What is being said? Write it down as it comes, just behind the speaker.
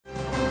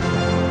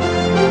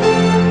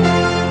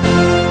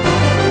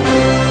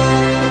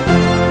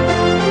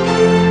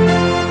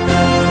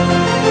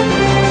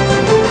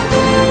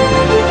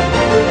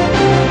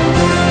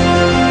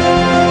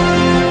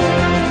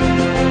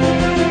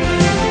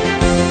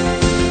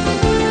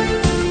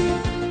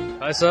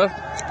Hi sir.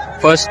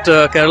 First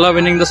Kerala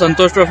winning the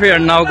Santosh Trophy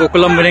and now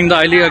Gokulam winning the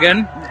I-League again.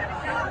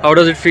 How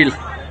does it feel?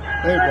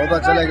 नहीं, बहुत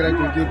अच्छा लग रहा है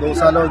क्योंकि 2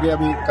 साल हो गए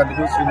अभी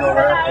कंटिन्यूस विन हो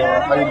रहा है और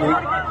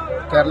I-League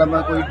केरला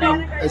में कोई टीम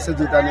ऐसे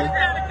जीता नहीं।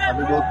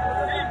 अभी बहुत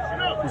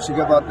खुशी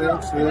की बात है।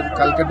 फिर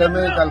कलकत्ता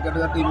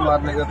का टीम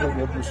मारने का तो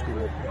बहुत मुश्किल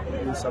है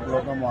क्योंकि सब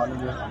लोगों का मालूम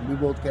है, हम भी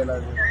बहुत खेला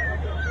है।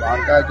 बाहर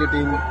का की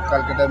टीम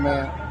कलकत्ता में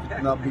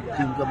इतना बिग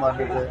टीम को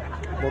मारने के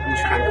बहुत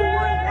मुश्किल है।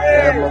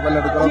 हम लोग का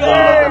लड़का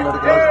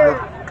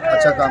बहुत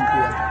अच्छा काम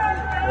किया,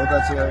 बहुत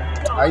अच्छे है।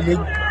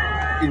 I-League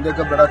इंडिया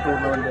का बड़ा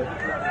टूर्नामेंट है।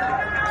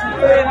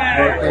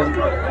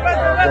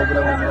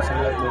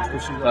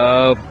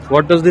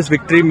 What does this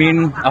victory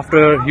mean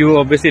after you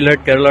obviously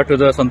led Kerala to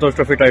the Santosh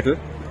Trophy title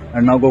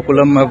and now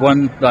Gokulam have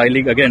won the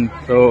I-League again?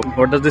 So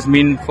what does this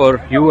mean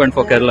for you and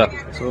for Kerala?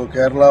 So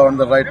Kerala on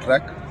the right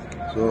track.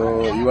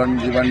 So even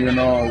you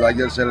know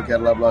ISL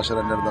Kerala Blast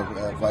under the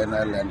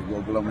final and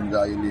Gokulam in the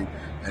I-League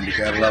and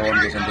Kerala won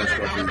the Santosh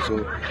Trophy. So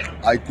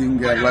I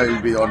think Kerala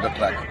will be on the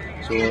track.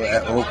 So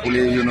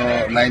hopefully, you know,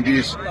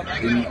 90s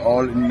in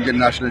all Indian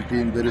national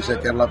team, there is a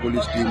Kerala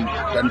police team,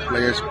 10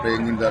 players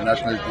playing in the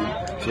national team.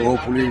 So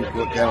hopefully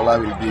Kerala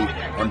will be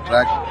on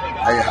track.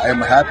 I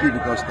am happy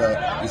because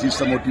this is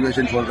some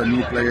motivation for the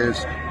new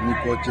players, new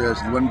coaches,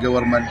 even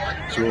government.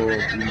 So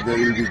they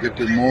will be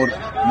getting more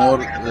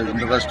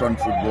interest on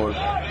football.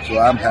 So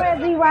I am happy. Hello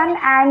everyone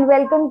and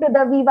welcome to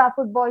the Viva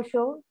Football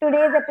Show.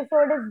 Today's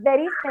episode is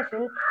very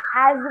special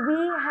as we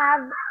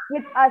have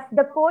with us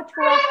the coach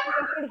who has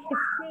created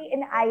history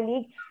in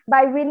I-League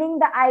by winning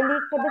the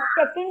I-League for the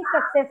second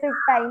successive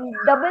time,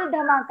 double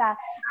dhamaka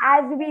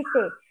as we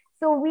say.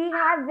 So we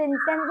have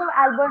Vincenzo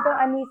Alberto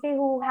Annese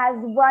who has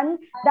won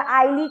the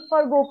I-League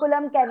for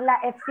Gokulam Kerala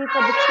FC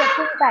for the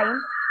second time.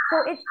 So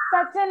it's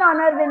such an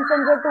honor,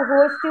 Vincenzo, to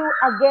host you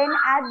again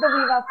at the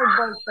Viva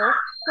Football Show.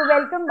 So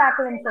welcome back,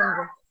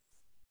 Vincenzo.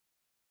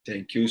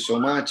 Thank you so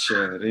much,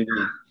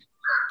 really.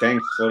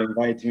 Thanks for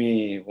inviting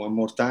me one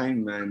more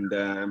time, and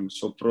I'm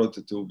so proud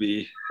to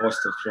be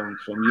hosted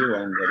from you,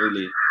 and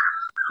really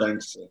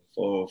thanks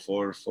for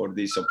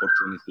this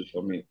opportunity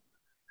for me.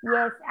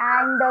 Yes,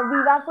 and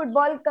Viva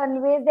Football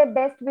conveys their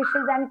best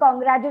wishes and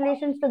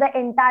congratulations to the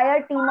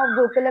entire team of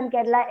Gokulam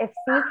Kerala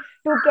FC,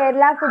 to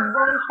Kerala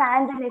football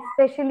fans and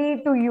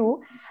especially to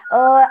you.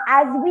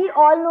 As we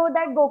all know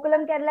that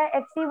Gokulam Kerala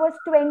FC was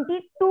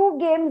 22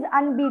 games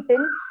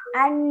unbeaten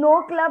and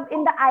no club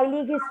in the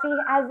I-League history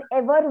has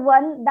ever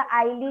won the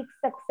I-League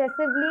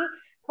successively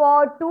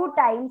for 2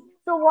 times.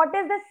 So what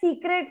is the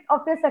secret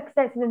of your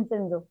success,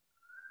 Vincenzo?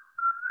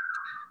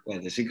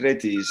 Well, the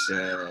secret is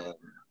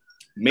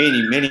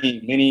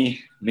many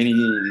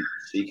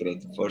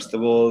secrets. First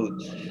of all,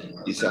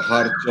 it's a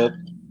hard job,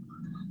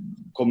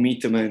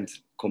 commitment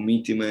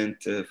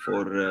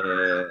for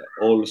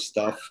all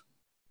staff,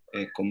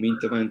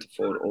 commitment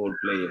for all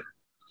players,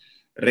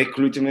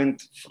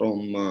 recruitment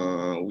from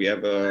we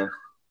have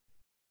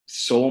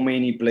so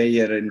many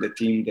players in the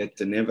team that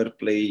never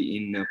play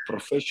in a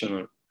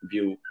professional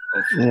view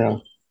of football. Yeah.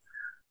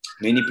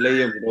 Many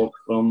players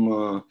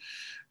from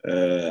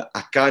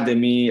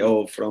academy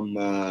or from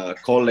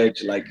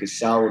college like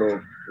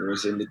Sauro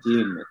was in the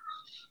team.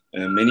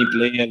 Many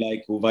players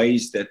like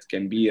Uvais that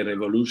can be a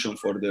revolution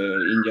for the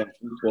Indian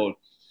football,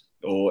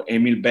 or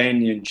Emil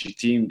Benyon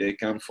team, they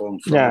come from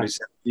the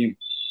reserve team.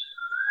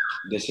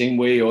 The same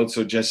way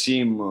also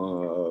Jassim,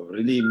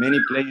 really many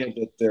players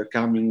that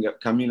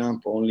coming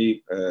up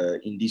only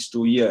in these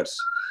 2 years.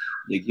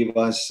 They give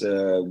us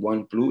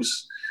one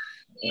plus.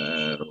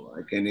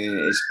 I can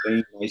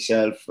explain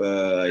myself.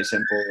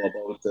 Example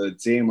about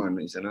Zeman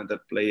is another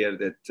player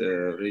that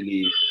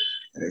really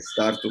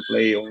start to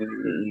play only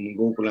in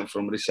Gokulam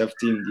from reserve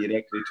team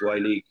directly to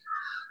I-League,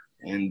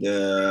 and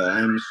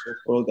I'm so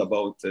proud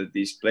about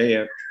this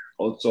player.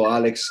 Also,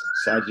 Alex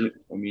Saji,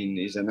 I mean,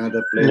 is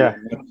another player,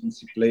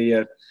 emergency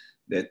player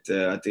that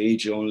at the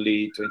age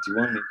only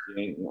 21,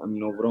 if I'm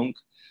not wrong,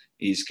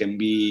 can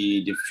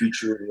be the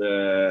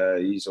future.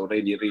 He's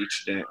already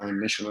reached the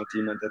national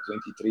team at the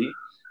 23.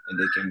 And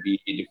they can be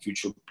the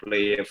future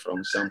player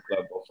from some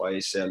club of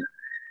ISL.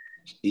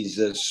 Is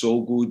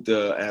so good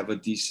have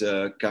this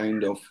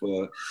kind of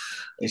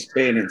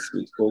experience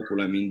with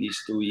Gokulam in these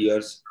 2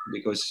 years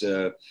because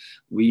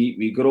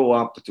we grow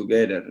up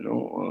together. You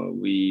know,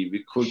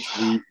 we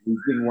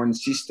build one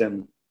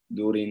system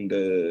during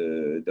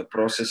the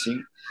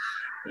processing,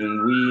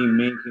 and we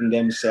making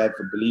themselves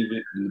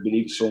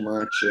believe so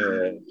much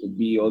to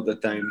be all the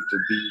time to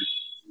be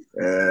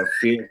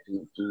fair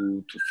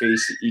to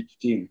face each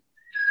team.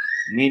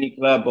 Many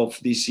clubs of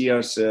these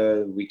years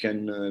we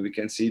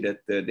can see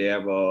that they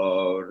have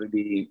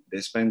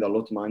they spend a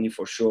lot of money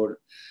for sure,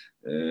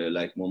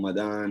 like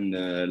Mohammedan,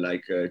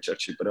 like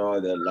Churchy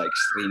Brother, like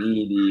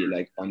Srinidhi,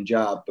 like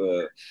Punjab.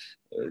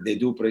 They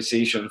do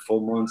pre-session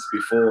 4 months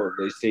before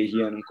they stay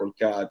here in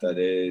Kolkata.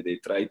 They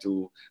try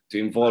to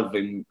involve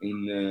in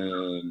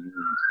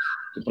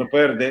to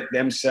prepare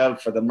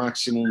themselves at the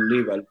maximum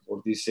level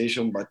for this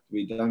session, but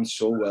we done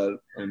so well.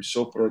 I'm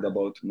so proud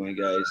about my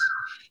guys.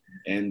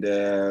 And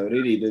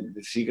really,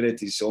 the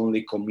secret is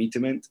only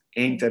commitment,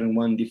 enter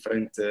one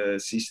different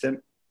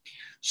system,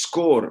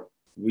 score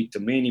with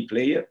many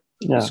players.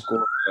 We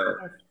score,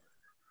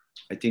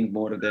 I think,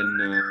 more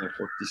than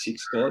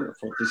 46 goals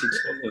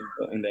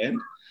in the end,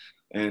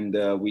 and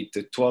with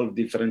 12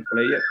 different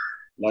players.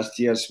 Last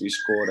year we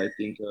scored, I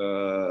think,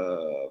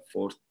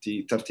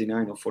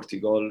 39 or 40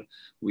 goals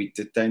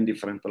with 10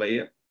 different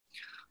players.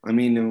 I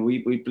mean,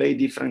 we play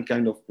different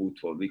kind of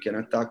football. We can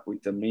attack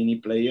with many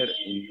players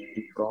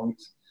in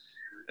front.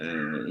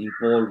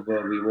 Involved,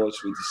 we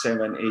was with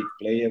 7, 8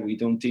 players. We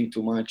don't think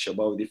too much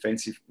about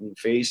defensive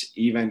phase.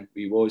 Even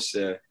we was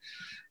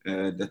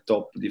the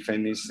top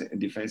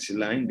defensive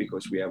line,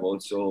 because we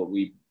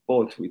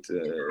bought with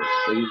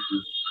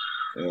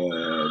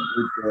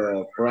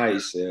good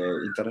price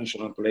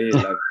international player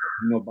like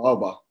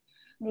Baba,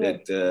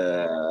 that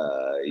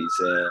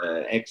is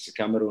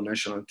ex-Cameroon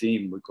national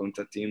team. We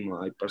contact him.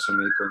 I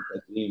personally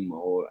contact him,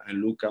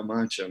 and Luka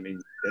Match. I mean,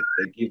 that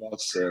they give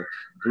us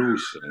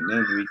plus, and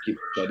then we keep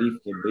Sharif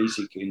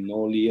basically in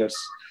all years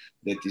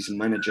that is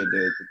manager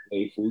to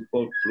play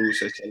football.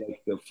 Plus, I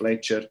select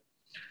Fletcher,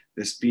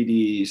 the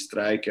speedy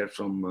striker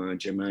from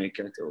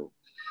Jamaica. So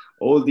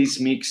all this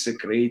mix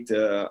create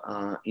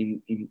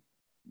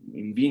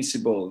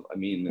invincible. I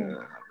mean,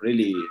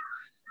 really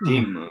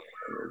team.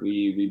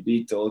 We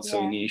beat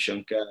also in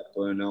Asian Cup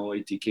now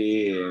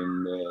ATK,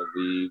 and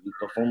we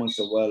performed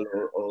so well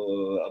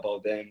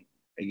about them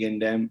against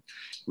them.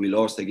 We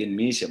lost against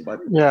Misha,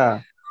 but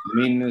I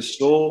mean,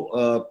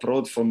 so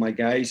proud for my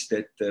guys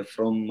that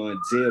from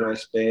zero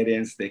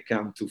experience they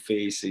come to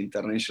face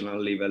international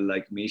level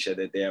like Misha,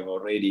 that they have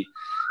already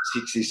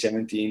 60,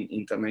 17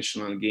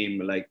 international game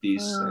like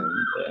this, and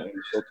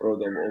I'm so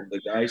proud of the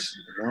guys.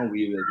 Now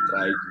we will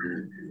try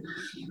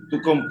to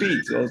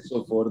compete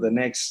also for the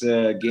next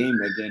game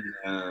again,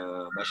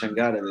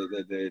 Bashangara,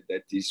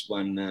 that is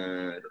one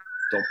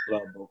top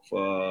club of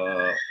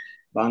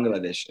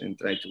Bangladesh, and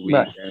try to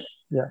win.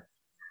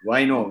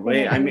 Why not?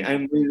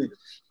 I'm really,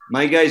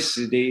 my guys,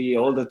 they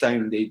all the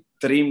time they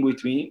train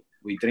with me.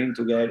 We train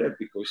together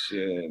because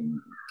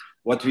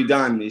what we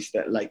done is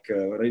that like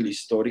really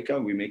historical.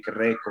 We make a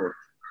record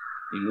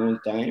in all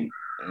time,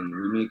 and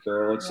we make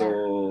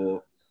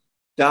also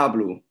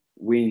double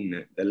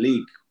win the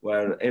league,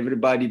 where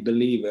everybody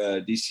believe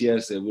this year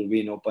they will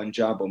win or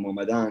Punjab or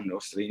Mohammedan or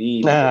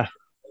Srini,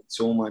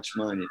 so much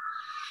money.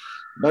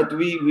 But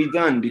we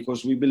done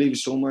because we believe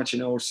so much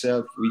in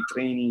ourselves. We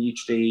train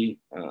each day.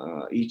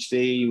 Each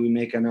day we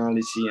make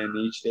analysis, and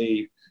each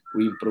day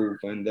we improve,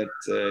 and that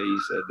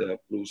is the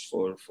plus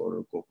for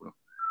Gokulam.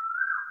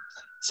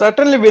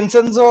 Certainly,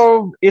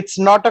 Vincenzo, it's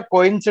not a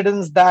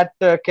coincidence that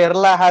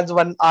Kerala has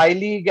won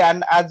I-League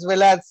and as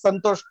well as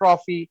Santosh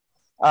Trophy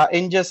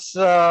in just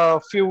a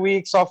few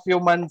weeks or few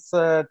months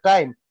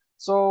time.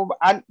 So,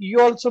 and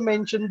you also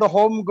mentioned the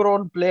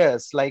homegrown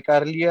players. Like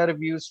earlier,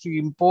 we used to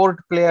import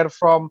player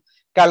from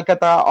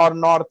Calcutta or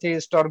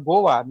Northeast or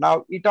Goa.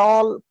 Now, it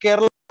all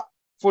Kerala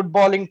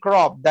footballing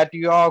crop that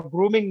you are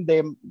grooming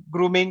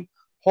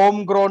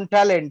homegrown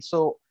talent.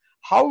 So,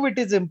 how it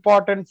is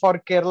important for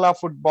Kerala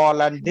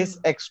football and this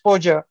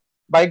exposure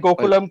by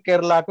Gokulam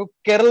Kerala to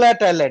Kerala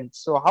talent.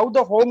 So, how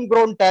the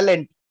homegrown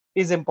talent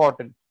is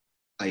important?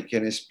 I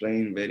can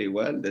explain very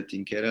well that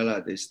in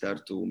Kerala they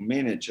start to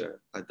manage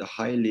at the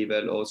high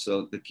level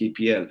also the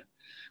KPL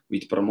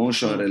with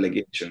promotion and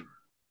relegation.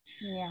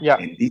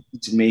 And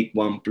this make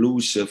one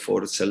plus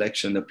for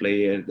selection the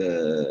player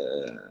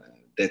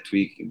that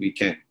we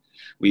can.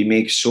 We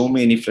make so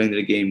many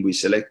friendly games. We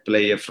select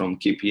player from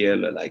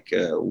KPL like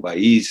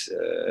Ubaiz,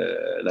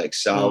 like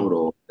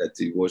Sauro, that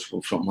it was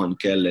from one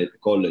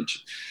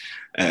college.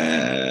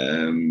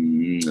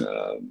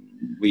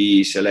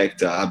 We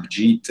select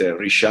Abjit,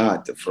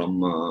 Rishad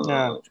from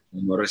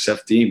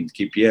reserve team,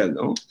 KPL,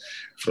 no?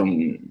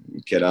 From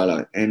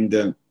Kerala.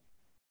 And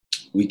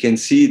we can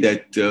see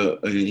that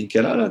in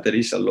Kerala there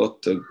is a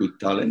lot of good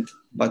talent,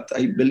 but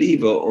I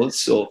believe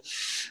also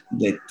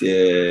that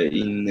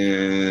in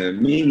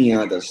many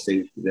other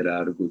states there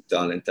are good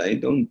talent. I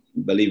don't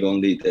believe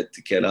only that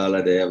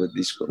Kerala they have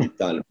this good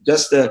talent.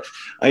 Just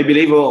I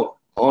believe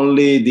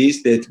only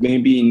this, that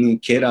maybe in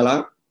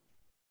Kerala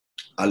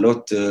a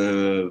lot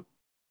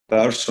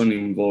person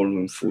involved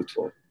in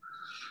football.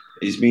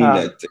 It means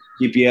that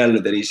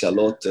KPL there is a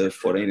lot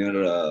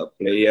foreigner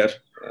player.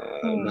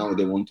 Now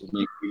they want to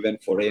make even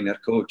foreigner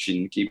coach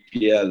in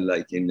KPL,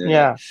 like in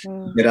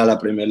Kerala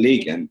Premier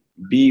League, and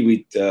be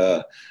with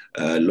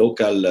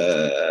local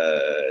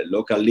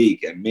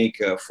league and make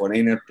a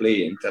foreigner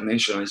play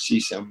international. I see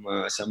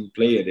some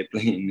player they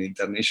play in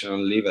international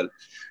level,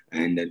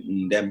 and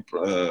them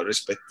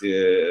respect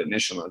the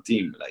national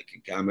team like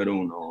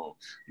Cameroon or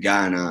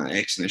Ghana,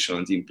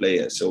 ex-national team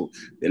players. So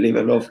the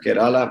level of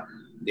Kerala,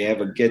 they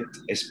have a get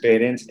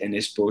experience and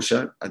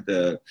exposure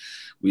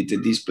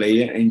with this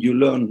player, and you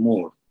learn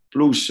more.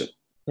 Plus,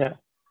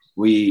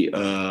 we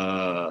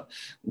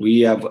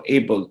have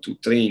able to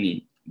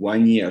train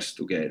 1 year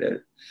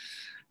together,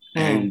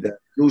 and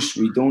Plus,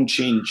 we don't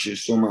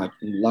change so much.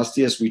 Last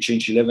year, we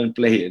changed 11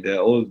 players.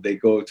 All they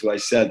go to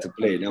ISL to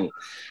play. Now,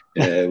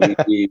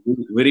 we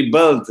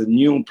rebuilt a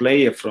new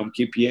player from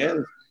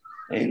KPL.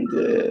 And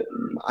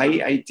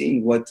I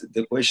think what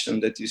the question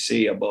that you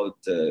say about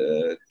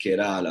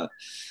Kerala,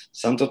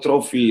 Santo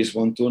Trophy is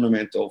one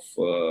tournament of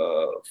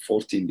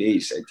 14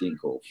 days, I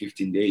think, or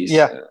 15 days.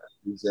 Yeah.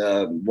 It's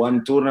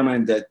one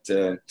tournament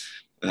that,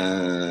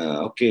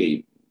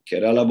 okay,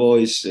 Kerala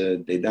boys,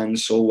 they done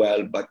so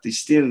well, but it's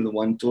still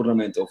one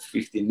tournament of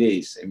 15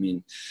 days. I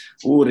mean,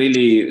 who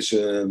really,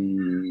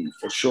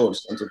 for sure,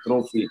 Santo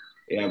Trophy,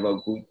 they have a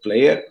good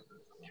player.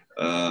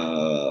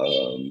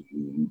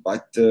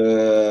 But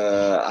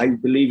I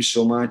believe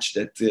so much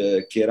that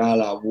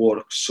Kerala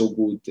works so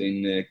good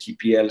in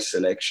KPL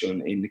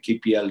selection, in the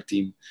KPL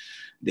team.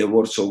 They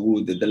work so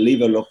good. The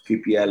level of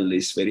KPL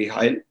is very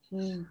high.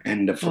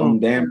 And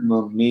from them,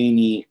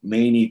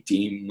 many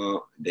team,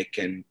 they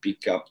can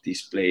pick up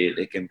this player.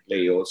 They can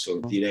play also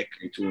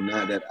directly to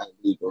another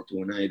league or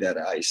to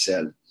another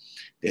ISL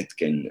that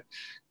can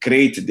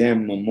create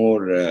them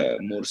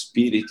more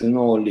spirit.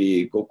 Not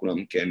only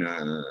Gokulam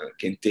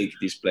can take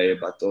this player,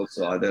 but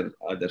also other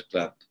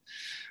club.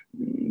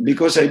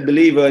 Because I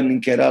believe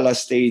in Kerala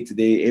state,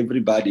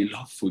 everybody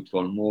love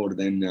football more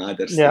than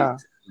other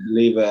states.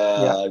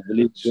 I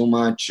believe so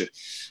much.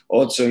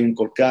 Also in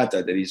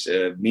Kolkata, there is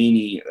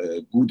many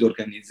good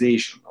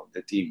organization of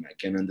the team. I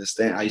can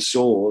understand. I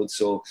saw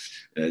also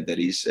there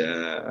is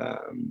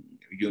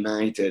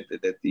United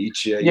that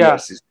each year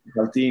is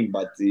a team,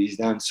 but he's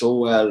done so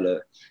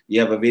well.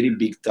 You have a very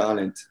big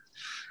talent.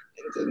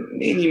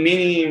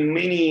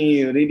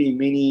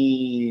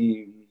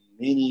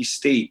 Many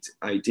states,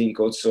 I think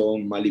also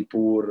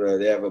Malipur,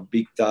 they have a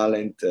big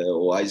talent,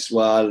 or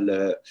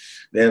Aizwal,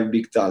 they have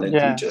big talent.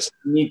 You just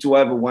need to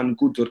have one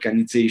good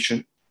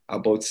organization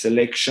about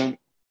selection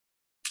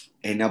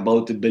and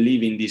about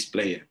believing this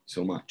player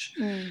so much.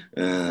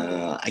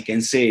 I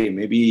can say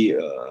maybe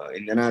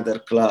in another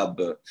club,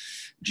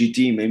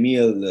 GT,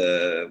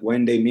 Memil,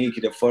 when they make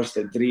the first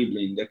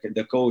dribbling,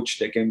 the coach,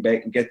 they can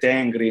get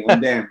angry on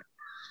them.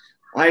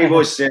 I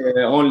was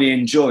only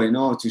enjoy,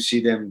 to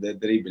see them the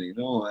dribbling,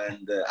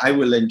 and I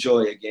will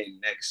enjoy again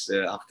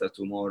after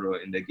tomorrow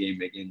in the game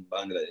against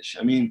Bangladesh.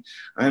 I mean,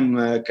 I'm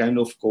a kind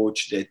of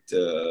coach that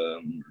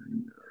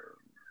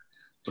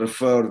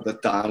prefer the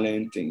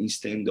talent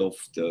instead of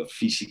the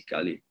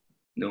physically.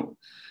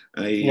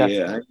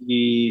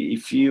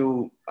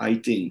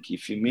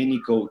 If many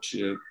coach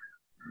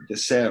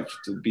deserve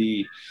to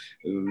be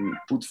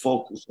put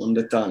focus on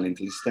the talent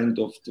instead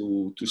of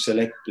to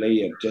select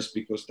player just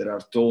because they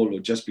are tall or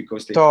just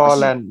because they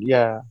tall pass.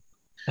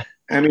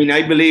 I mean,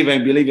 I believe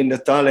in the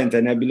talent,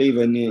 and I believe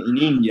in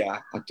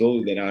India at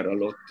all. There are a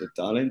lot of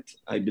talent.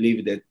 I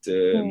believe that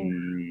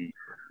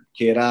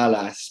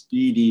Kerala,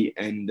 speedy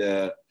and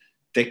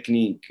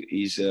technique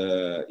is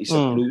a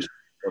plus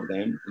for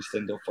them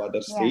instead of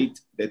other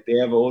states that they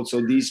have also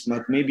this,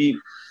 but maybe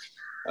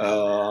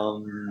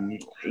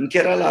in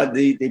Kerala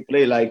they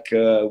play like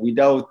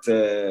without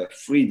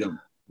freedom,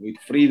 with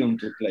freedom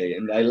to play,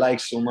 and I like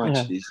so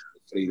much this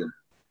freedom.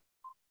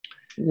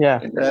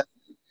 And,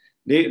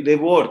 they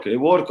work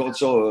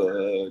also.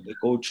 The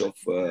coach of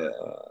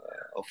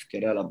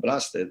Kerala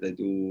Blaster, they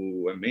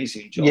do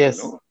amazing job.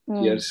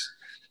 Yes.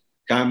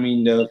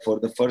 Coming for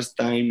the first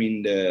time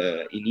in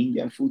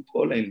Indian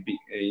football and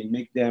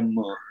make them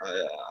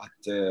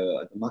at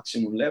the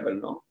maximum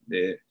level.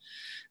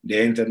 They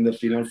entered the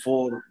final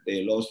four.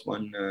 They lost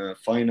one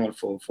final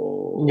for.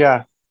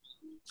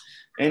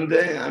 And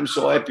I'm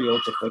so happy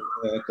also for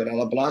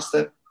Kerala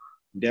Blaster.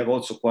 They have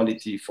also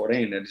quality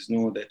foreigners.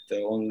 That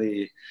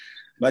only,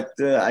 but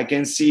I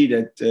can see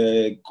that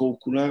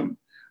Gokulam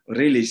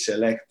really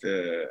select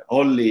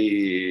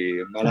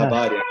only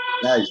Malabarian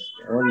guys,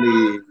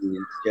 only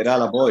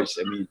Kerala boys.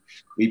 I mean,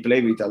 we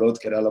play with a lot of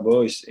Kerala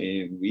boys.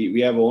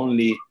 We have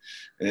only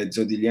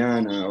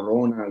Zodiliana,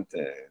 Ronald,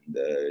 and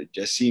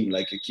Jassim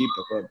like a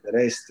keeper, but the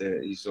rest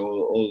is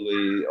all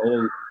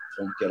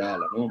from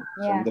Kerala,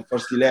 From the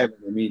first 11,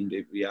 I mean,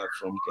 we are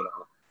from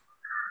Kerala.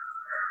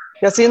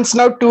 Since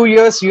now 2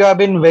 years, you have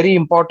been very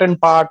important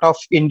part of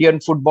Indian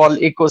football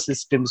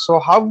ecosystem. So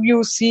how have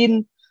you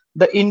seen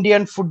the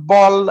Indian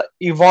football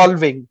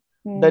evolving?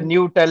 The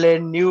new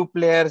talent, new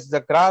players,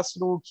 the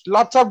grassroots,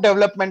 lots of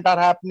development are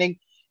happening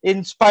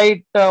in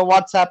spite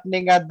what's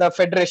happening at the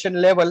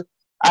federation level.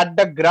 At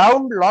the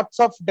ground, lots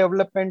of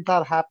development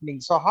are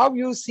happening. So how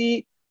you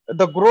see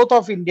the growth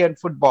of Indian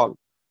football?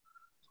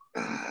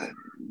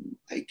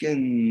 I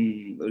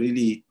can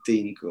really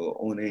think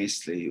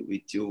honestly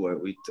with you,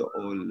 with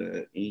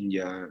all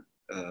India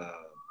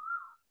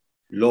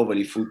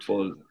lovely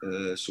football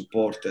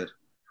supporter.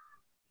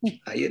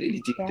 I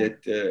really think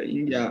that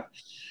India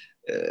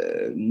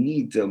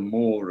need a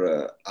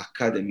more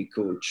academy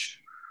coach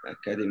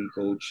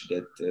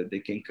that they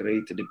can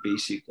create the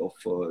basic of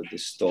the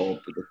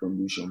stop, the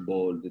condition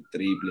ball, the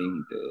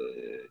dribbling, the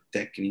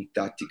technique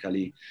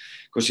tactically.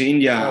 Because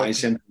India,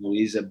 is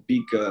a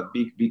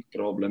big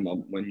problem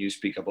when you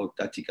speak about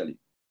tactically.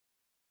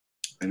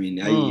 I mean,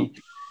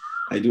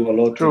 I do a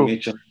lot True. of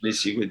match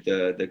analysis with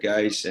the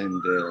guys,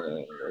 and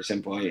for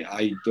example,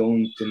 I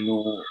don't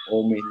know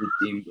how many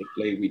teams they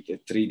play with the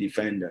 3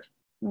 defender.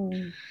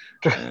 In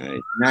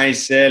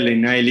ISL,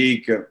 in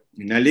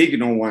I-League,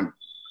 no one.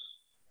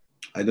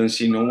 I don't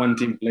see no one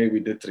team play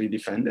with the 3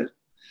 defender.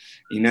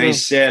 In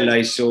ISL,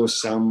 I saw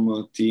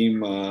some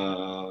team,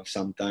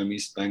 sometimes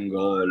East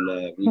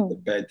Bengal with a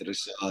bad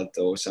result,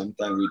 or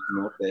sometimes with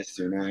Northwest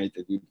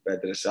United with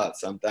bad result,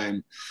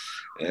 sometimes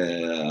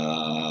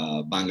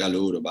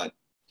Bangalore. But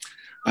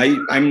I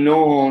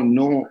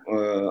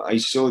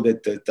saw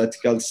that the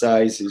tactical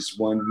size is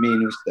one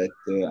minus that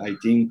I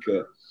think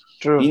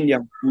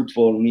Indian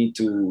football need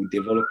to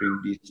develop in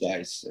this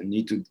size,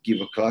 need to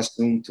give a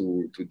classroom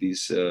to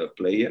this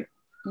player.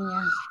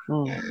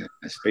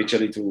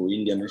 Especially to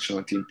Indian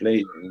national team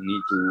players,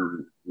 need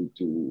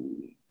to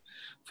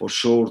for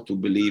sure to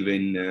believe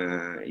in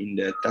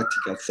the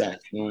tactical side.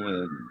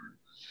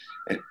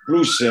 And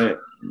plus,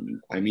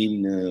 I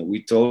mean,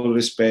 with all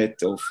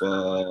respect of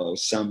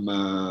some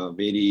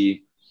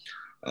very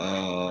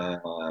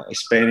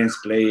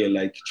experienced player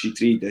like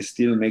Chitri, they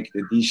still make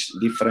the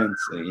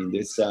difference in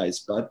the size.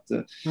 But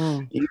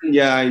in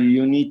India,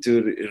 you need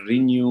to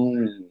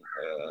renew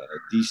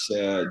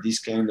this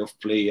kind of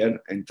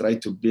player and try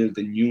to build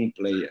a new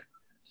player.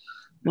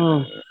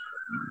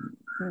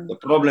 The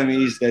problem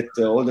is that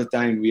all the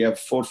time we have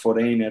 4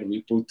 foreigners.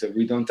 We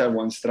don't have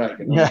one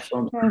striker. We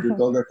put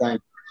all the time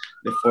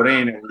the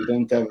foreigner. We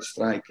don't have a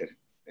striker,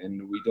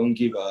 and we don't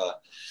give a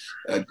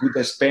good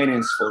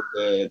experience for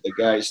the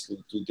guys to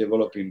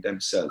develop in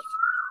themselves.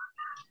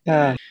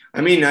 I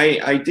mean,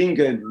 I think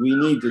we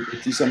need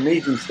it is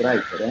amazing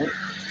striker, right?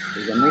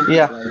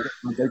 Striker,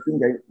 but I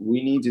think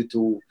we need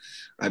to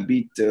a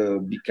bit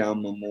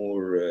become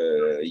more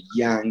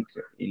young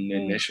in the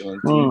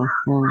national team,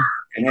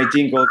 and I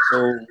think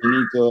also we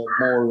need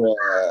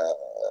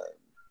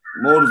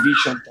more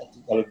vision,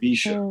 tactical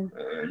vision.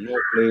 No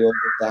play all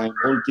the time.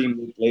 Whole team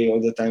will play all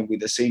the time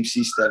with the same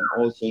system.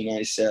 Also in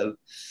ISL.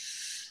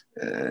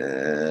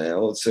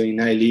 Also in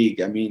I-League.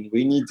 I mean,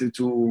 we need to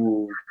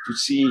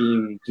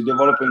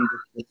develop the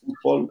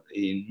football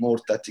in more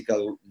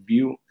tactical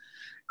view,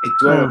 and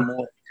to have a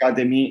more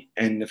academy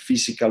and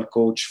physical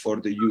coach for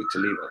the youth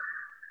level.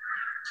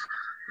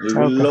 We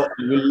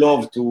will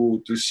love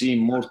to see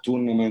more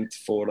tournament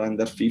for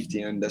under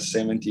 50, under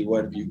 70,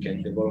 where you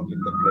can develop the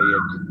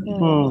player to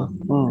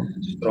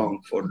be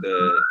strong for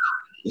the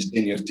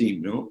senior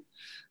team, no?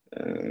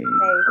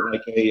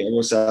 Like I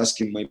was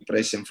asking my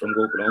president from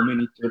Gokulam, how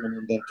many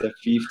tournaments under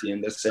 50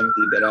 and 70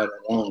 there are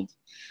around?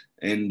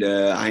 And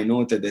I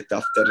noted that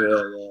after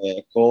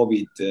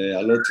COVID,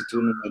 a lot of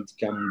tournaments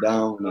come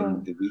down,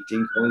 and we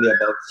think only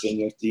about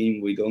senior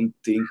team. We don't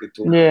think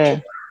too much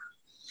about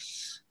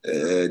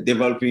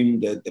developing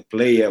the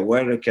player,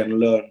 where I can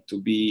learn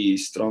to be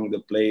strong, the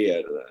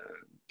player.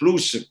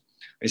 Plus,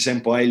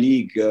 example,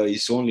 I-League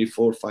is only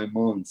 4 or 5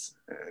 months,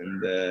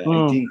 and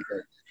I think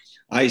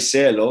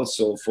ISL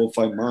also 4 or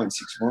 5 months,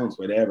 6 months,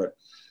 whatever.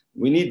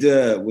 We need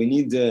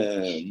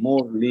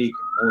more league,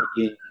 more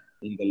game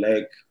in the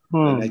leg,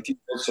 and I think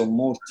also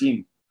more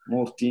team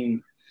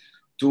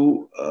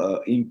to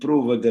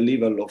improve the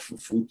level of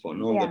football.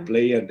 No, the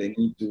player, they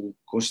need to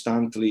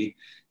constantly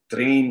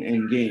train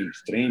and game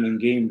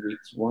with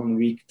 1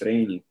 week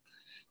training.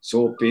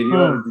 So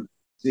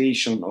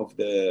periodization of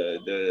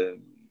the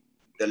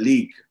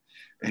league,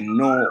 and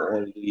not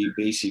only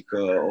basic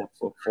of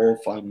 4 or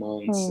 5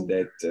 months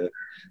that the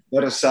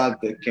result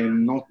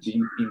cannot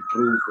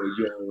improve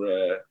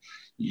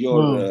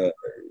your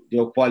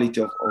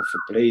quality of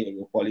a player,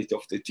 your quality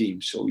of the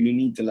team. So you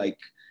need like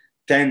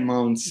 10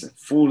 months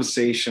full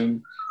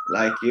session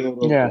like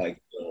Europe,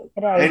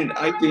 and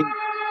I think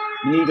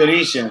in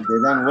Indonesia, they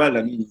done well.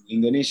 I mean, in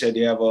Indonesia,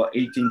 they have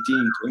 18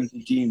 team,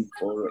 20 team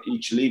for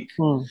each league.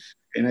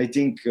 And I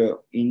think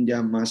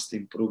India must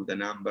improve the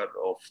number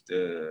of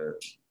the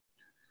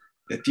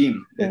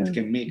team that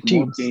can make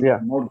teams,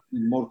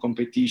 more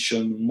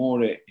competition,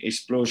 more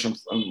explosion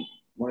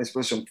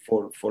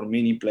for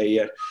many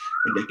players,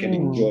 and they can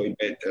enjoy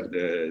better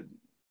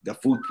the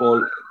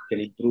football, can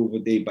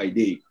improve day by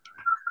day.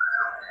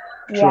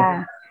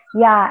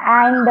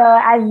 And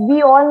as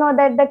we all know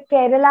that the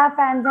Kerala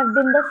fans have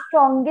been the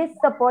strongest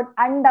support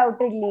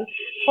undoubtedly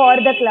for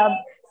the club.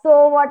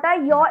 So what are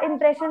your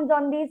impressions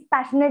on these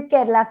passionate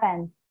Kerala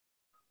fans?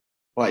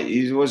 Well,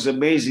 it was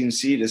amazing to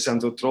see the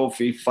Santosh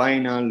Trophy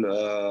final.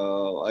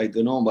 I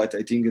don't know, but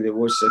I think there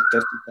was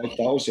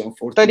 35,000.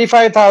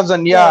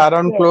 35,000,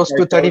 around close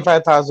to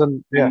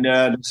 35,000. And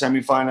the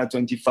semi-final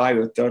 25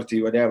 or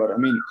 30, whatever. I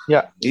mean,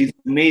 it's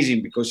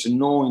amazing because in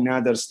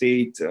other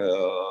state,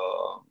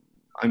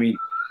 I mean,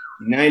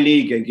 in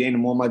I-League again,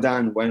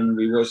 Mohammedan, when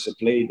we was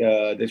played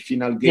the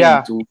final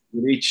game to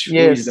reach who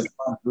is the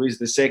first, who is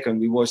the second,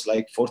 we was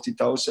like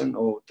 40,000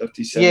 or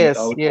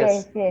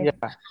 37,000.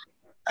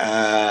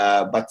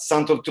 But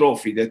Santosh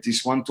Trophy, that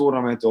is one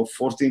tournament of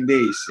 14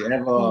 days, you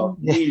have a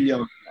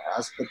million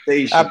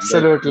expectations.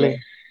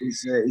 Absolutely.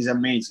 Is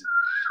amazing.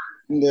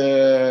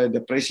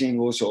 the president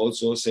was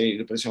also say,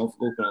 the president of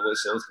Gokulam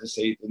was also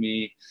say to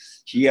me,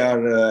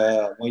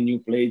 here when you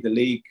play the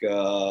league,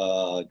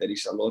 there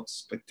is a lot of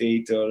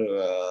spectator.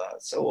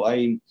 So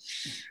I'm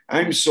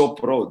so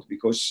proud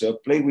because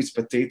play with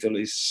spectator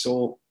is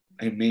so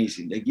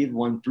amazing. They give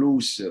one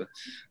plus.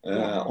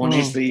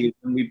 Honestly,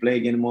 when we play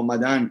against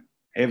Mohammedan,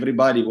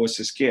 everybody was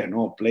scared.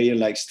 No, player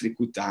like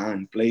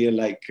Strikutan, player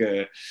like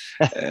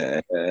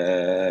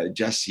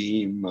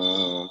Jassim,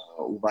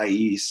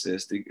 Ubais,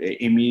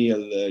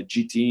 Emil,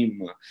 G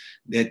Team,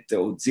 that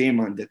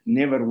Zeman that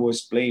never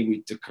was playing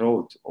with the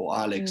crowd, or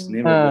Alex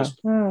never was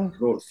playing with the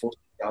crowd,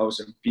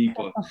 40,000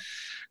 people.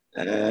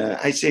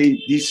 I say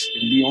this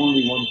can be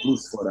only one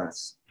plus for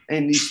us,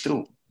 and it's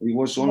true. It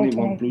was only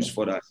one plus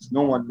for us,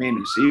 no one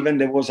minus. Even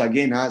there was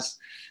again us,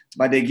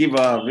 but they give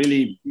a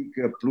really big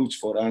plus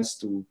for us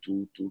to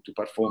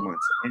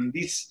performance. And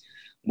this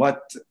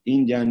what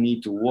India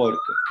need to work,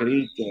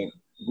 create a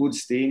good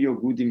stadium,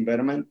 good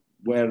environment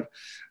where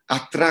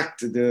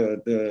attract the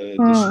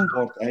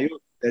support. I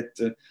hope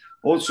that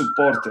all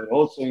supporter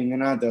also in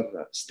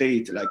another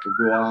state like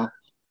Goa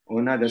or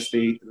another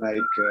state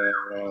like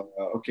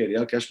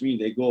Real Kashmir,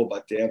 they go,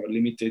 but they have a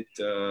limited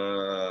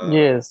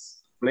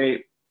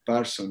play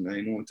person.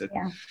 I know that,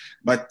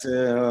 but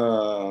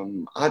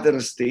other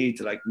states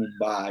like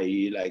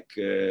Mumbai, like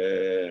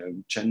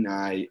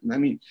Chennai, I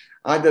mean,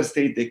 other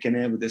states they can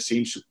have the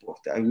same support.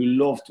 I will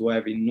love to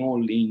have in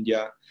all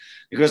India,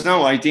 because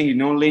now I think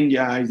in all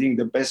India, I think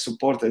the best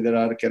supporter there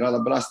are Kerala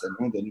Blasters,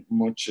 no? The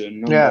much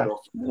number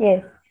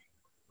of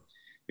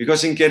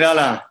because in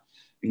Kerala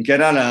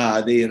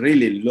they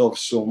really love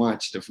so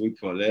much the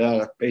football. They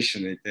are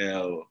passionate.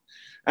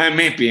 I'm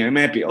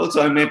happy. Also,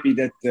 I'm happy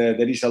that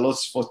there is a lot of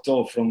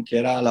photo from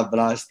Kerala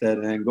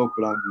Blaster and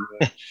Gokulam.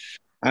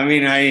 I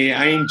mean,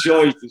 I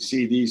enjoy to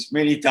see this.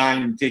 Many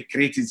times they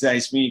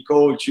criticize me,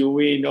 coach, you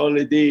win all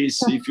of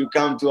this. If you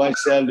come to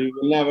ISL, you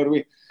will never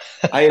win.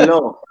 I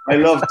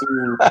love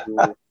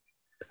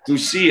to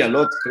see a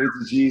lot of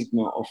criticism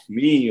of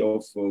me,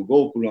 of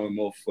Gokulam,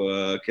 of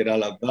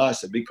Kerala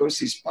Blaster,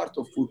 because it's part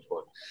of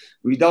football.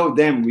 Without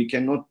them, we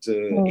cannot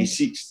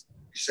A6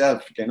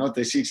 itself, cannot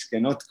A6,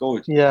 cannot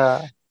coach.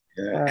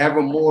 Have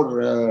a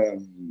more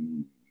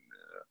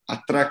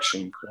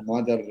attraction from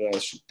other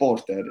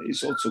supporter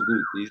is also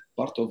good. It's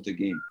part of the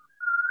game.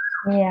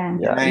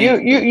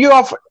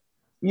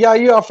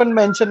 You often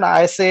mention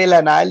ISL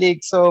and I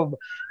League. So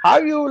how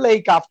you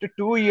like after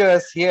 2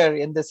 years here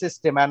in the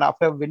system and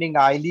after winning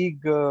I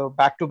League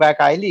back-to-back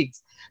I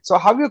Leagues? So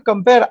how you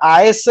compare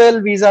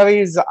ISL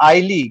vis-a-vis I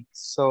League?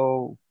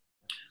 So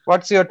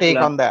what's your take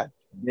on that?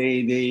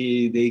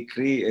 They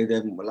create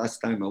them. Last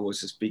time I was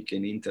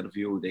speaking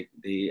interview,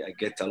 I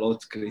get a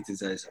lot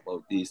criticized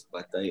about this,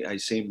 but I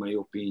say my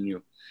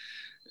opinion.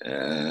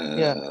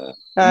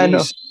 I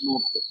know.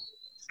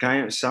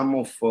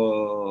 Some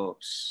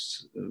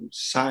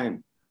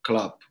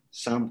club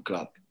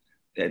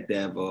that they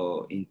have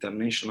an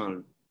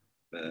international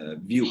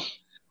view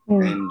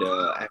and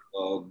have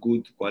a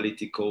good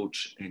quality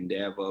coach, and they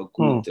have a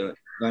good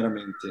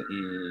environment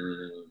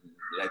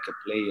like a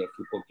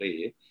football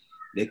player.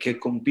 They can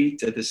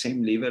compete at the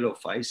same level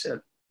of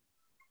ISL.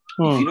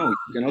 If you know,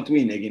 you cannot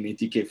win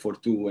against ATK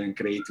 4-2 and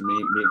create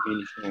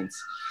many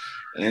chances.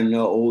 And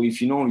or if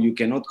you know, you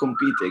cannot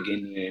compete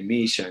against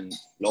Mission,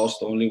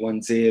 lost only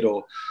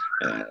 1-0.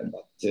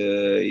 But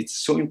it's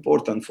so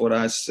important for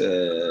us,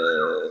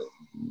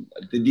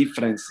 the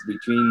difference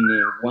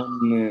between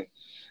one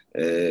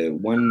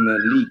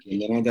league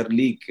and another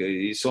league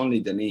is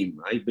only the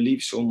name. I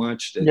believe so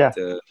much that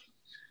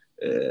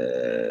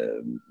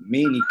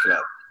many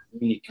clubs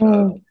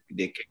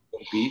they can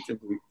compete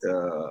with,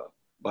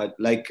 but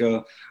like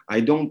I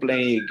don't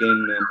play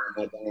again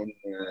Mohammedan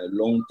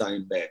long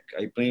time back.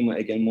 I play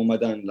again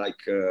Mohammedan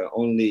like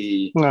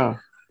only I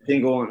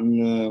think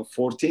on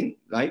 14,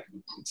 like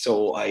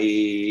so.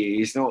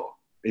 It's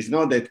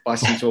not that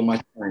passing so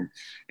much time,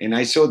 and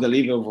I saw the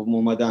level of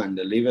Mohammedan,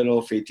 the level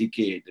of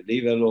ATK, the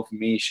level of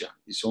Mesha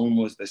is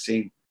almost the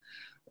same.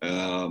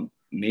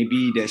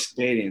 Maybe the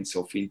experience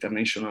of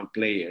international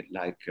player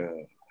like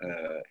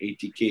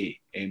ATK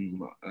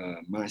and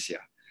Masia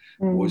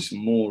was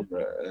more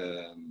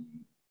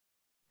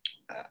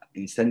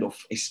instead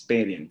of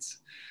experience.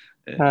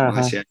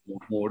 Masia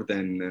more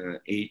than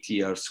 8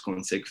 years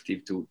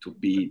consecutive to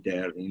be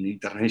there in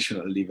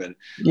international level.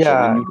 So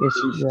when you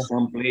see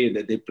some player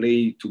that they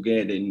play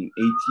together in 8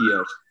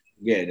 years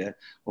together,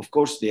 of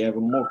course they have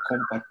a more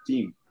compact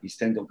team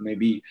instead of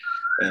maybe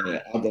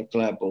other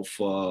club of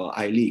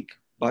I League.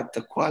 But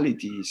the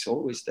quality is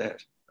always there.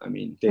 I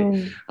mean,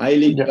 the I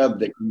League club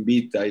that can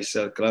beat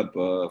ISL club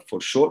for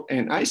sure,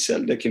 and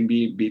ISL that can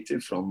be beaten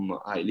from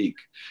I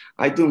League.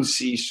 I don't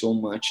see so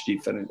much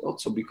difference.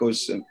 Also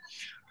because, for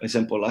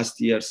example, last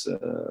year's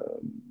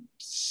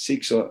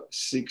 6 or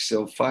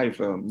 5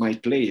 my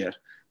player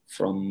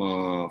from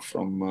I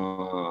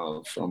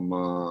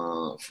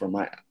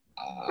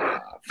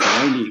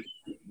League.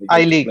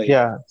 I League,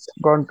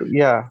 gone to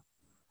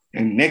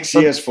And next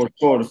year's for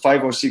sure,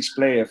 5 or 6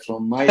 players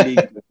from my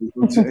league,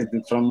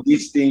 from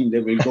this team,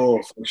 they will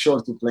go for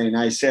sure to play in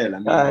ISL. I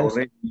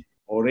mean,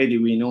 already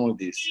we know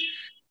this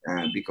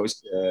because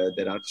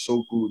they are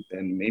so good,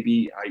 and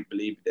maybe I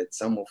believe that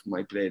some of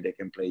my players they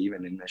can play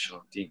even in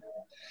national team.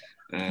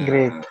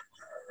 Great.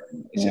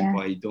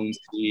 Example, I don't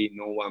see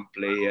no one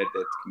player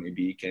that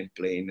maybe can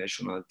play in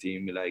national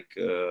team like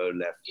our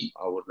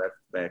left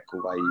back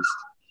Uvais.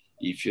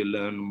 If you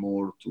learn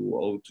more to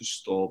how to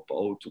stop,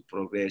 how to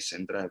progress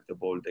and drive the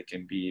ball, they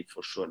can be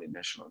for sure in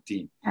national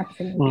team.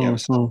 Absolutely. We have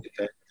some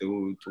effect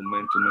to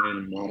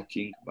man-to-man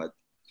marking, but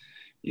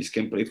he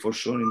can play for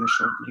sure in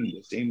national team.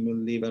 The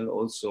same level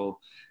also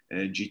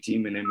G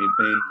team and Emil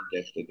Benny.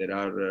 That there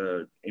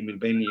are Emil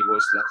Benny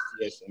was last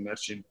year's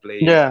emerging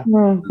player. Yeah.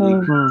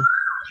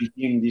 G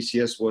team this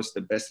year was the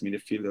best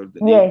midfielder of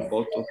the Yes. league.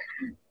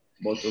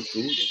 Both of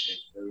two, they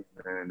can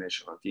play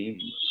national team.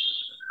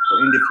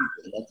 In the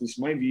future, that is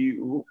my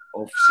view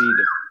of see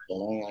the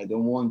future. I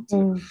don't want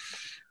to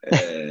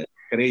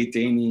create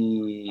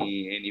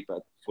any,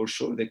 but for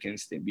sure they can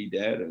still be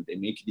there. They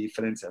make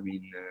difference. I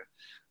mean,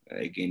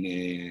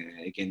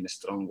 again, a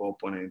strong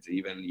opponent.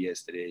 Even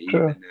yesterday,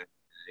 even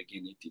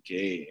again ETK.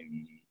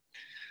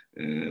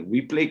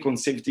 We play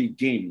consecutive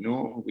game.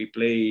 No, we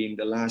play in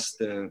the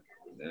last in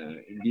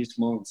these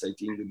months. I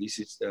think this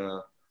is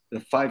the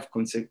 5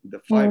 or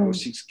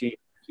 6 games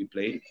we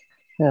played.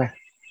 Yeah.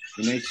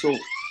 And I saw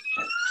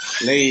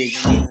play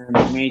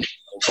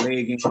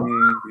against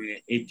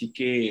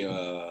ATK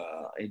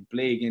and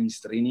play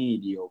against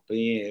Trinidi or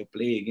play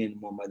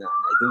against Mohammedan.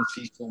 I don't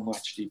see so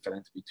much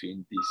difference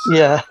between these.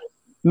 Yeah.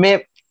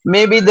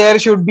 Maybe there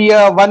should be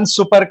one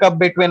Super Cup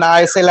between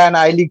ISL and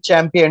I-League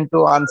champion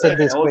to answer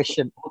this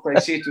question. What I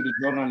said to the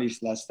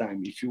journalist last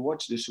time, if you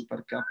watch the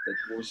Super Cup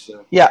that was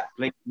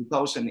played in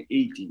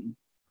 2018,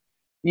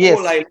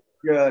 all I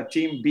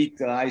team beat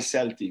the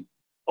ISL team.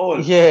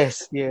 All.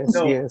 Yes.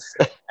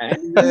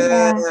 And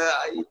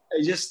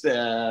I just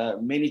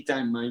many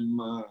times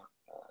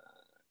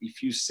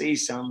if you say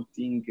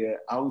something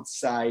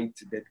outside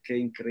that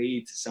can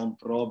create some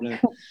problem,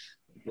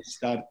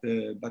 start.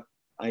 But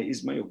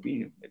it's my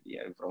opinion. Maybe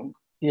I'm wrong.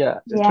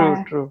 Yeah.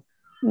 True.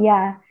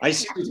 Yeah. I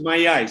see with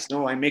my eyes.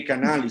 No, I make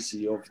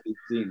analysis of the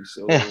team.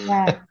 So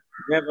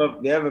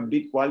they have a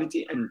big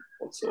quality, and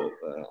also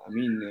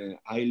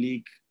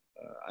I-League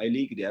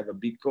they have a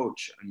big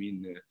coach. I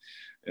mean.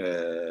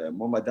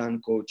 Mohammedan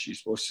coach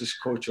was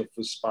coach of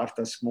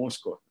Spartak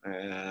Moscow,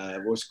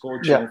 was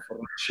coach of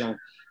Russian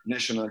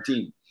national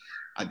team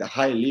at the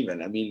high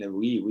level. I mean,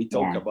 we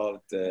talk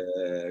about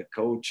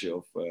coach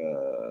of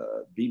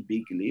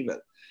big level.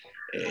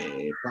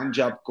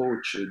 Punjab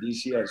coach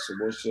this year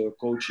was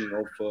coaching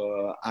of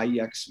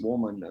Ajax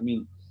woman. I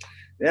mean,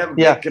 they have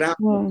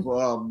background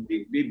of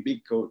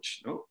big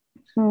coach, no?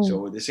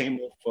 So the same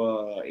of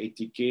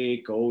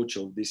ATK coach,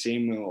 of the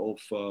same of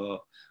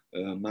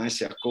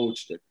Masia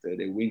coach that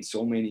they win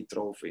so many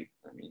trophies.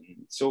 I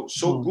mean, so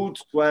good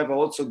to have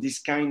also this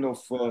kind of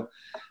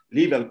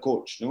level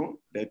coach, no?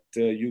 That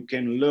you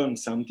can learn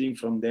something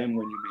from them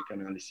when you make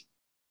analysis.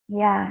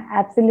 Yeah,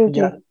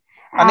 absolutely. Yeah.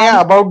 Anaya,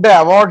 about the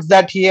awards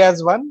that he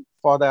has won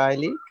for the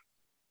I-League?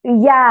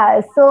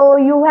 Yeah, so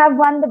you have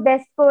won the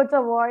best coach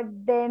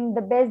award. Then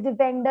the best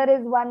defender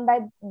is won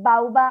by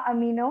Bauba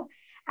Amino,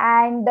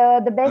 and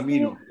the best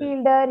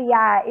midfielder,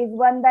 is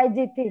won by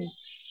Jitin.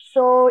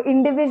 So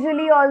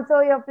individually also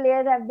your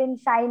players have been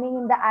shining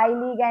in the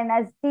I-League, and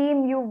as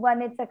team you've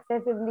won it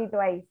successively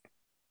twice.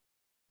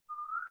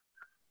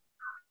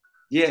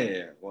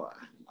 Yeah. Well,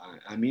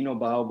 Amino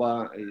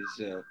Bauba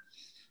is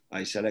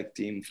I select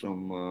him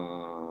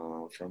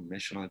from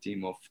national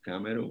team of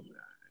Cameroon.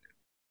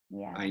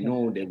 Yeah, I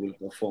know they will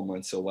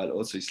perform so well.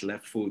 Also, his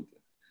left foot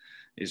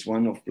is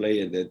one of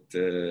players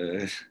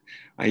that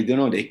I don't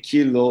know. They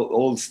kill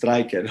all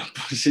striker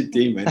opposite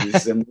team, and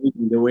it's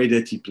amazing the way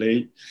that he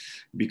played,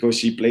 because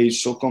he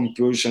plays so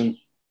confusion.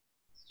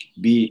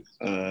 Be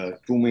 2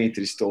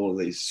 meters tall,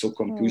 is so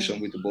confusion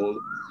with the ball,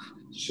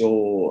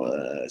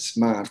 so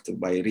smart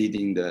by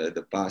reading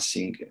the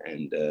passing,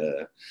 and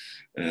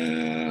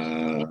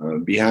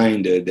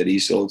behind there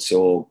is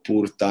also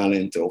poor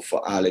talent of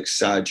Alex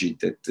Saji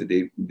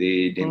that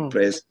they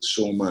impressed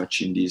so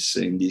much in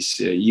these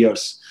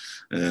years.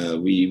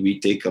 We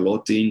take a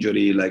lot of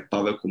injury, like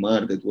Pavel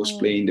Kumar that was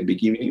playing in the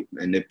beginning,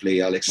 and they play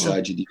Alex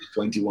Saji,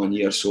 21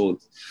 years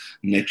old,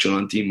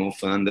 national team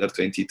of under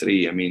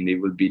 23. I mean, they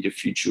will be the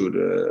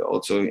future.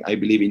 Also, I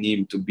believe in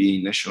him to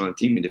be national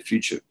team in the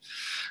future.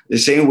 The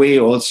same way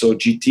also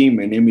G Team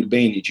and Emil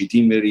Benny. G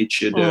Team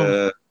reached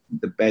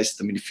the best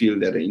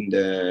midfielder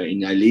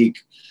in I-League.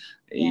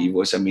 He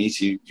was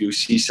amazing. You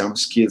see some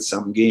skills,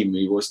 some game.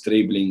 He was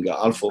dribbling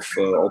half of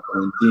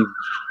opponent team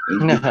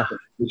and give the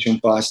transition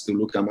pass to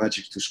Luka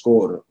Magic to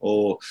score.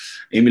 Or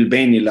Emil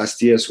Benny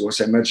last year was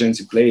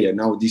emergency player.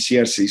 Now this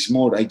year is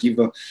more. I give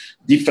a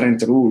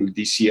different rule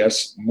this year,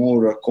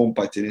 more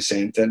compact in the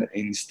center,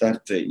 and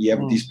start. You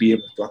have this be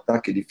able to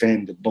attack and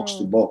defend box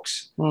to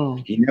box.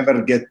 He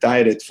never get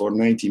tired for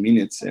 90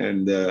 minutes,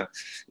 and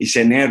he's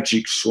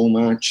energetic so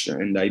much.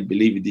 And I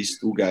believe these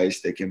two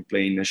guys, they can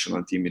play in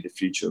national team in the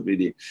future.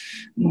 Really,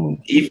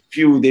 if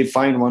they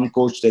find one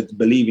coach that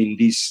believe in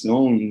this,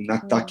 in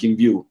attacking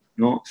view,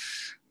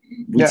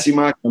 with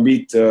Simak a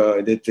bit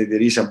that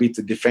there is a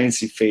bit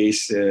defensive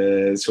phase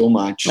so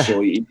much,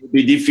 so it will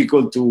be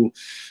difficult to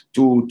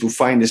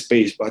find a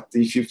space. But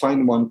if you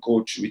find one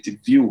coach with a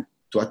view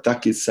to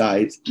attack his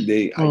side,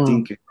 I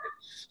think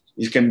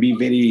it can be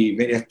very,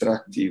 very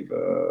attractive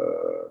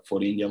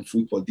for Indian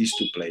football. These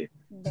two players.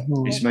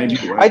 It's my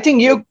view. I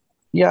think you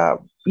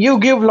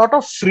give a lot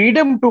of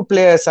freedom to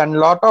players and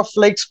lot of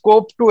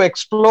scope to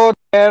explore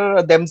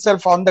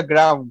themselves on the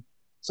ground.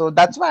 So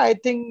that's why I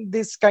think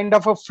this kind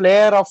of a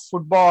flair of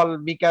football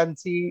we can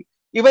see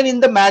even in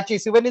the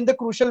matches, even in the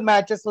crucial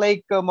matches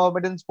like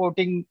Mohammedan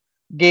Sporting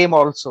game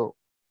also.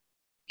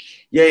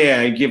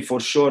 Yeah, I give for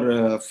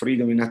sure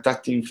freedom in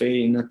attacking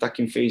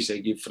phase. I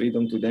give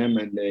freedom to them,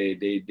 and they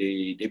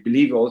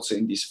believe also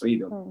in this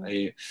freedom.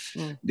 They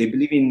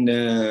believe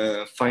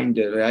in find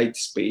the right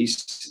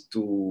space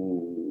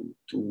to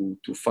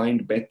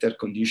find better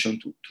condition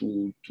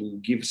to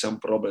give some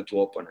problem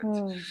to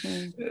opponent.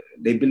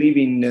 They believe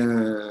in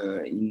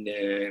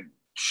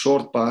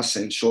short pass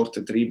and short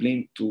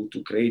dribbling to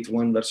create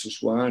 1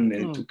 versus 1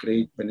 and to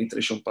create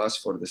penetration pass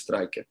for the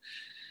striker.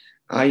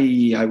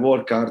 I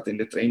work hard in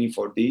the training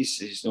for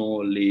this. It's not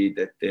only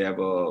that they have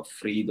a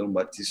freedom,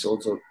 but it's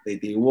also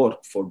that they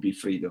work for be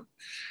freedom.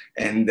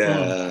 And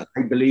I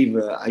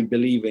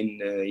believe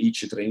in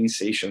each training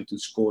session to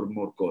score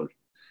more goal.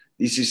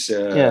 This is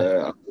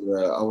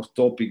our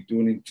topic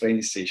during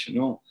training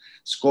session.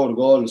 Score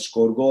goal,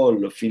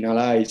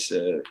 finalize.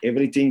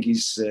 Everything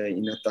is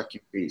in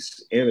attacking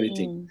phase.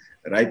 Everything.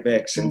 Right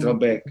back, central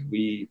back.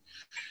 For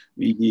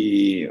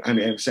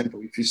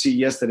example, if you see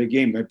yesterday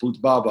game, I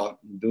put Baba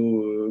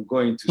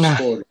going to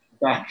score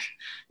back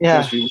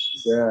because we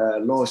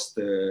lost,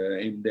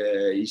 and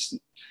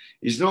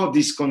it's not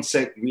this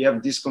concept. We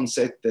have this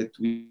concept that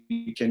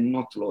we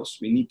cannot lose.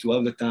 We need to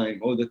all the time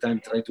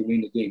try to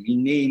win the game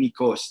in any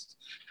cost,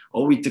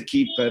 or with the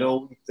keeper,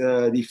 or with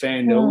the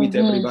defender, or with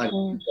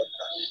everybody.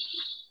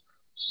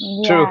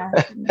 Yeah,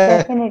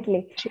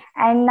 definitely.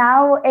 And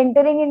now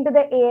entering into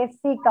the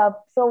AFC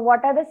Cup. So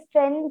what are the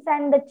strengths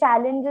and the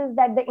challenges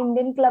that the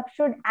Indian club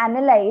should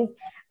analyze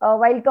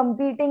while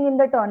competing in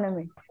the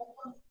tournament?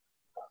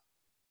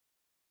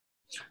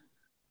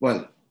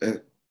 Well,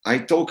 I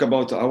talk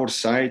about our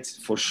side.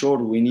 For sure,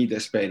 we need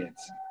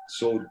experience.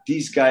 So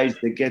these guys,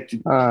 they get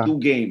 2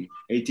 games,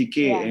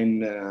 ATK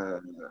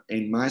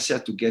and Masha,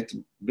 to get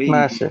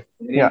very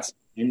experience.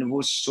 And it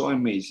was so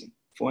amazing.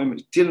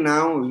 Till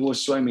now, it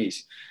was so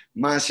amazing.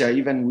 Masha,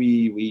 even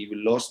we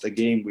lost the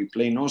game, we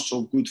play not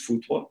so good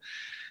football,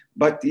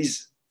 but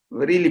it's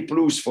really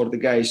plus for the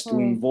guys to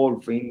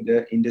involve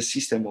in the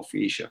system of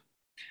Asia.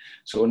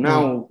 So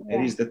now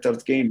there is the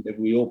 3rd game that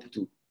we hope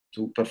to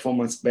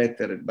performance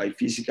better by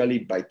physically,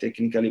 by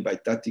technically, by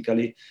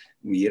tactically.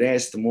 We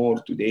rest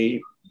more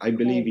today. I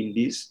believe in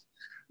this.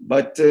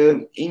 But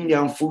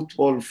Indian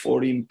football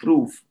for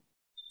improve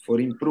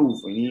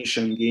in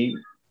Asian game,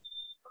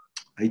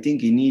 I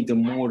think you need a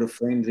more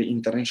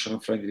international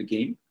friendly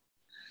game.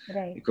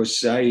 Right.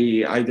 Because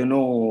I don't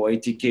know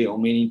ATK how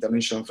many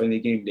international friendly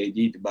games they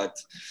did, but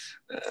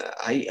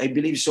I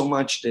believe so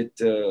much that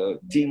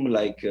team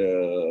like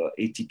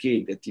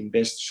ATK that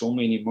invest so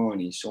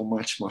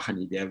much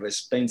money, they have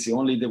spent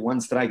only the one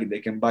striker they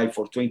can buy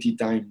for 20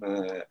 times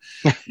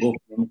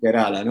Gokulam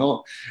Kerala.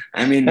 No,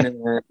 I mean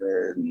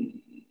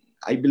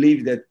I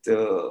believe that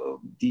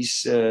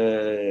this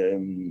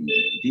ATK,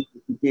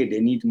 they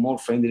need more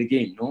friendly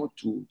game,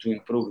 to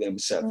improve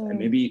themselves, and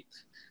maybe.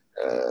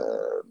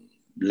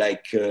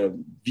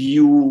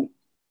 View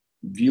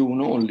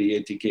not only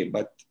ATK,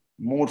 but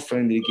more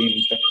friendly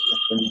game,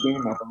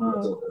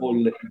 about all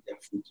Indian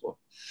football.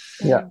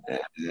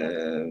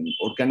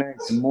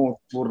 Organize more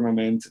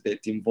tournaments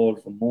that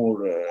involve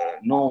more,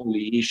 not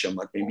only Asia,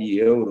 but maybe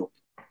Europe,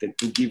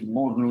 to give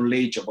more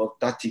knowledge about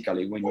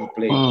tactically when you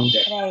play.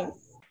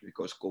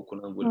 Because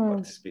Gokulam will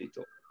participate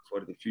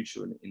for the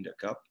future in the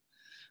cup.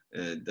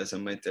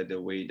 Doesn't matter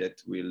the way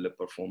that will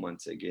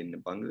performance again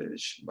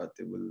Bangladesh, but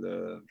they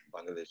will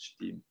Bangladesh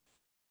team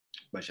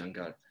by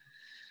Shankar.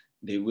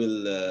 They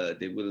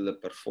will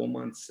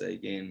performance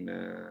again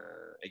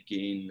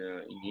in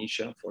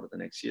Asia for the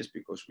next years,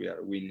 because we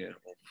are winner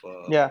of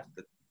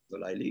the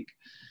I League.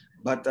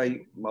 But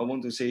I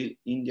want to say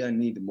India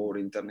need more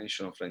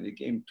international friendly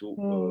game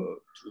to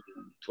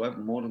have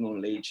more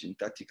knowledge in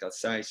tactical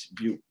size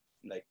view,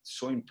 like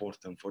so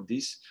important for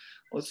this.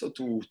 Also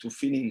to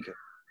feeling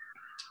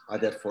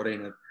other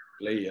foreigner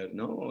player.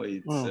 No,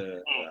 it's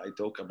I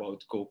talk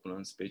about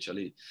Gokulam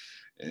especially,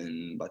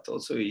 but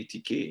also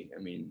ATK.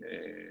 I mean,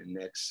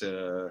 next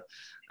I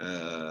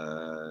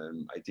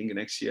think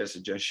next year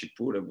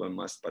Jamshedpur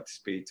must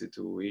participate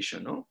to Asia.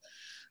 No.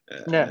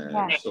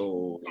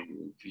 So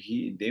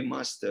they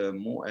must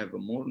have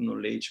more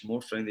knowledge,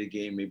 more friendly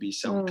game, maybe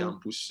some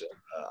campus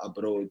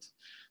abroad,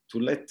 to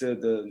let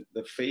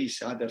the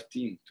face other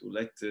team, to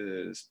let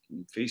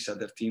face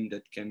other team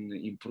that can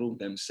improve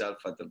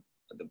themselves at the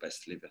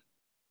best level.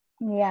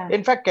 Yeah.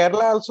 In fact,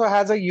 Kerala also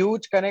has a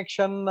huge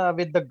connection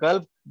with the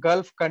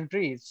Gulf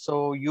countries.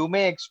 So you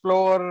may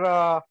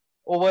explore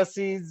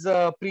overseas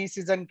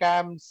pre-season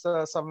camps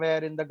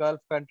somewhere in the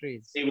Gulf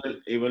countries.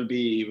 It will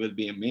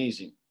be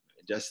amazing.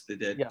 Just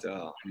that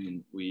I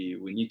mean, we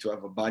need to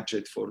have a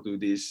budget for do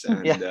this,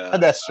 and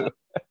that's true.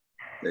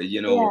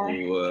 You know,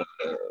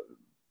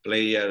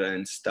 player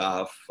and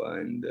staff,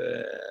 and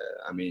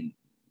I mean,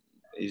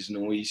 it's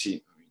no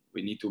easy.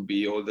 We need to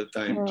be all the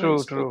time.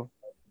 True.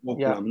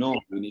 No,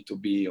 we need to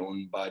be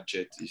on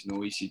budget. It's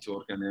no easy to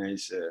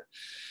organize.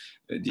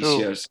 This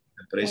year's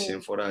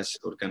president for us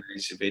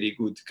organize a very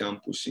good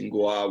campus in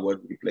Goa where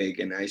we play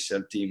against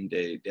ISL team.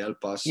 They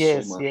help us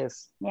so much.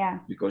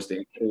 Because they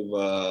improve.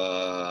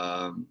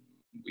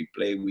 We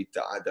play with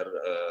other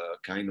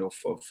kind of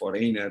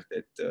foreigner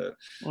that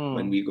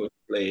when we go to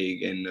play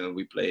again,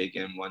 we play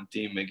again one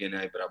team again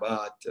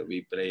Hyderabad,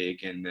 we play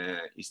again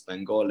East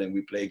Bengal, and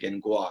we play again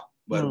Goa.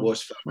 Where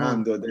was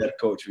Fernando, their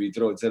coach? We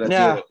draw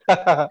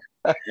 0-0.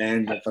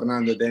 And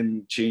Fernando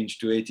then changed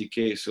to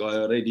ATK, so I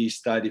already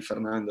studied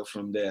Fernando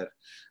from there.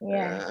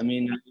 I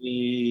mean,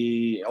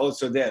 we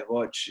also there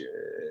watch.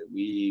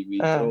 We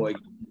draw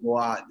again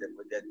Goa.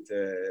 That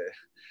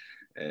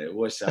it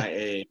was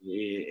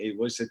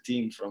a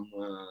team from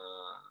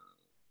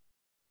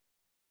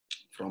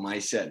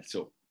ISL.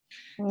 So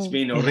it's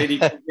been already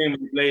 2 games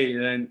we played,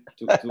 and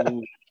to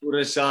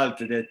result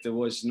that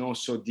was not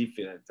so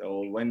different.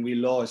 Or when we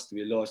lost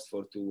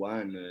for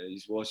 2-1.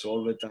 It was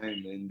all the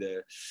time and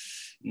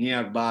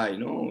nearby.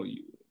 No,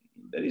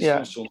 there is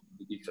not so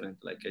much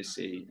different. Like I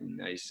say in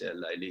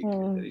ISL, I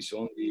League, there is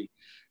only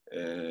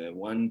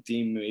one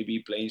team maybe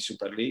playing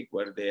Super League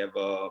where they have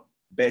a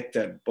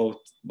better both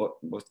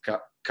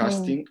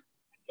casting,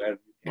 where you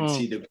can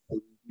see the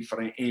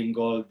different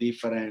angle,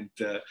 different.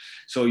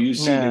 So you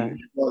see the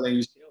ball and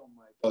you say, "Oh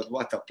my God,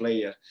 what a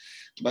player!"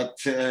 But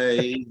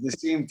it's the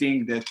same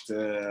thing that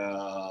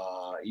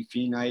if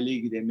in I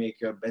League they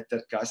make a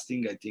better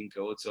casting, I think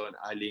also in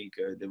I League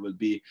there will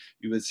be.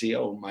 You will say,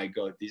 "Oh my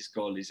God, this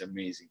goal is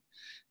amazing."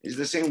 It's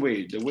the same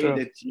way. The way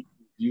that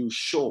you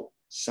show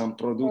some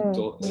product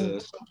of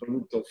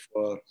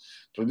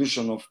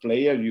production of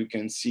player, you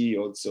can see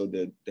also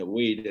the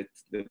way that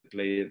the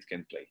player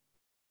can play.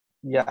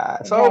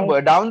 Yeah. So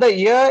down the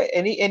year,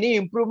 any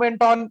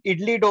improvement on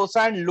idli,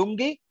 dosa, and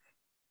lungi?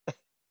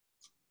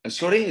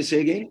 Sorry,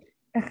 say again.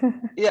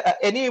 Yeah,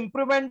 any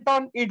improvement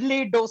on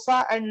idli,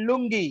 dosa, and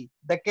lungi,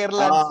 the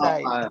Kerala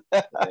style?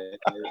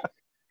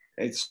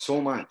 It's so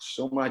much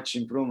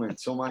improvement,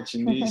 so much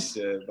in this,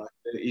 but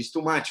it's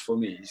too much for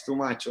me. It's too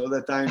much all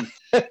the time.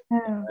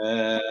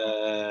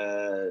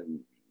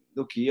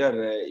 Look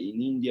here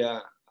in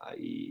India,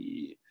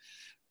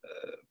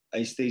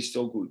 I stay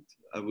so good.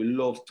 I will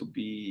love to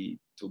be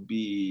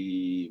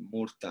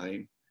more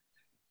time.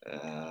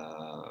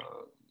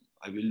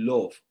 I will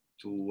love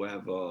to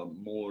have a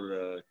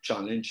more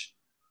challenge.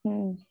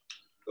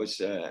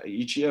 Because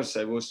each year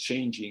I was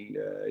changing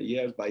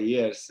year by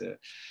year.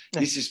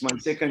 This is my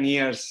second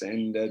year,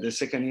 and the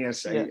second year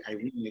I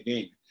win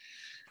again.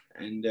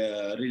 And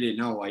really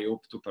now I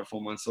hope to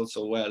performance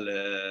also well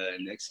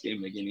next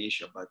game against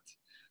Asia. But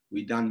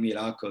we done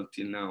miracle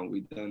till now.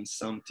 We done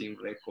something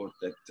record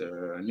that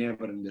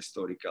never in the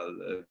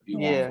historical view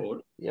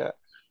before.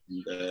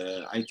 And,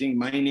 I think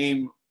my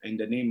name and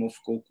the name of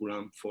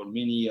Gokulam for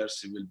many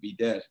years will be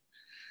there.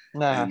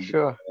 And,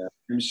 sure.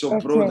 I'm so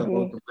proud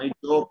about my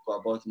job,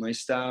 about my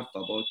staff,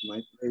 about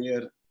my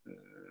player,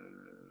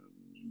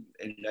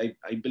 and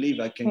I believe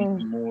I can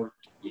do more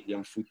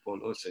Indian football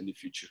also in the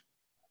future.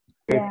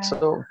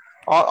 So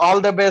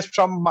all the best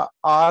from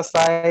our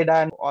side,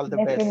 and all the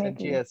best. And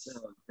cheers.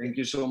 Thank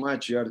you so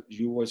much.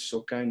 You were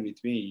so kind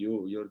with me.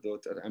 Your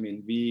daughter. I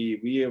mean,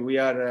 we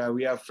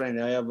are friends.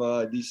 I have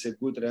this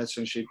good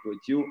relationship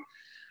with you.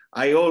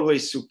 I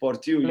always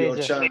support you. Pleasure. Your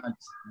channel,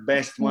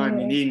 best one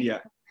in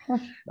India.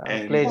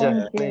 And,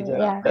 pleasure. I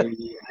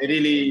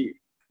really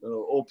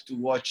hope to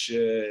watch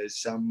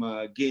some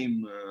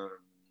game,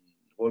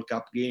 World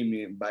Cup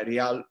game by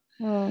Real.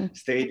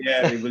 Stay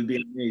there. It will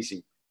be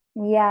amazing.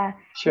 Yeah,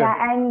 sure.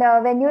 And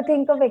when you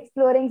think of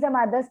exploring some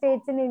other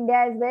states in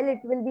India as well,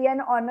 it will be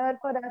an honor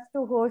for us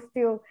to host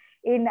you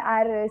in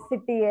our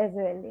city as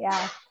well.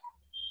 Yeah.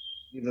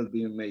 It will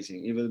be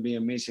amazing. It will be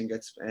amazing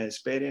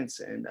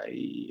experience, and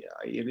I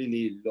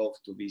really love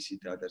to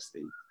visit other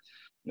states.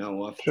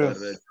 Now after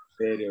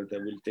period, I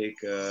will take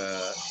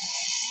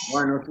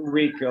 1 or 2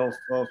 weeks of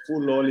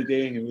full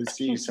holiday, and we'll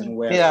see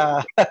somewhere.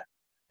 Yeah.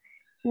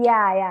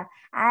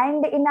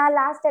 And in our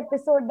last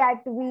episode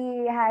that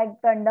we had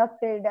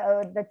conducted,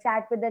 the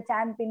chat with the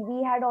champion,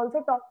 we had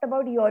also talked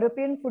about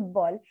European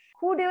football.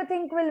 Who do you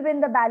think will win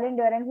the Ballon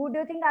d'Or, and who do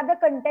you think are the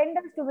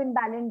contenders to win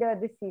Ballon d'Or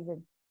this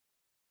season?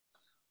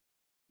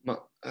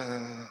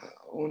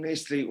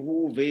 Honestly,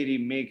 who very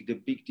make the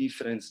big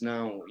difference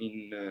now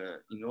in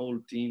all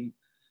team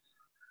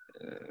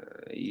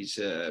is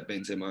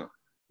Benzema.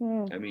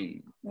 I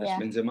mean,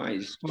 Benzema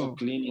is so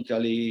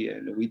clinically,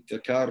 and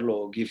with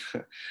Carlo give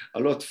a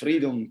lot of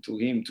freedom to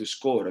him to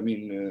score. I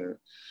mean,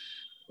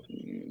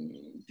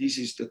 this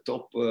is the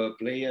top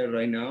player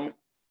right now.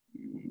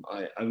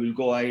 I will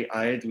go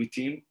ahead with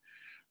him,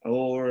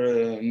 or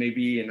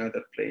maybe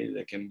another player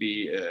that can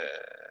be.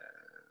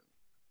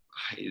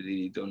 I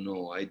really don't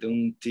know. I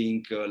don't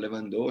think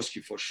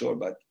Lewandowski for sure,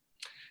 but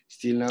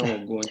still now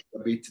I'm going a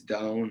bit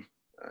down.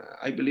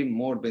 I believe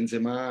more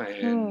Benzema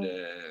and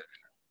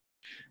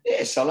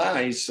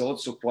Salah is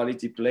also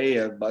quality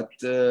player, but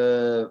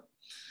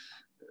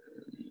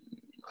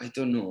I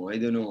don't know.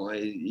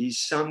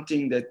 It's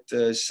something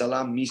that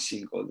Salah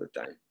missing all the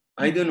time.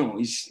 I don't know.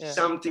 It's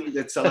something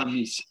that Salah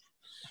missing.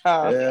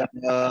 I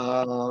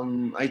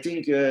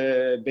think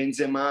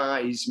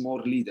Benzema is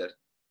more leader.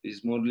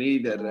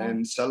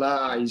 And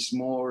Salah is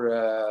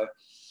more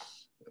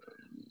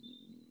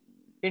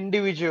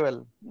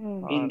individual.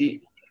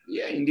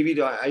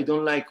 Individual. I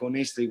don't like,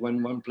 honestly,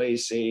 when one player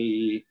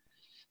say,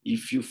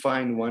 if you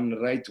find one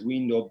right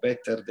window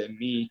better than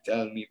me,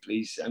 tell me,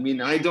 please. I mean,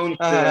 I don't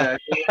like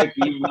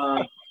him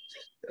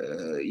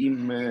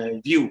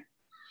view.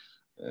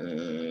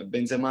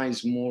 Benzema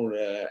is more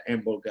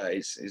humble,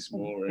 guys. Is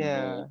more.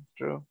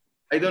 True.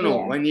 I don't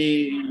know. When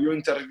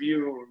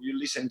you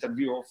listen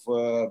interview of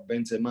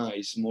Benzema,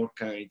 is more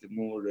kind,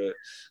 more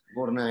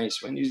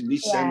nice. When you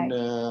listen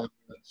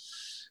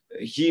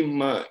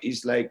him,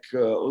 is like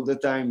all the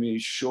time he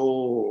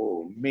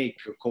make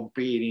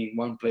comparing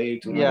one player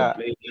to another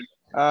player.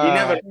 He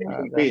never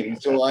comparing.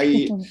 So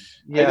I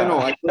don't know.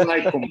 I don't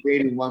like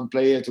comparing one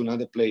player to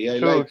another player. I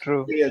like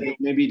players that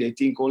maybe they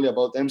think only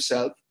about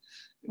themselves.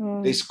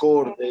 They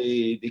score.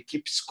 They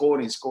keep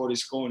scoring.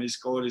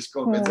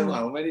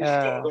 Benzema, when he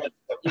score,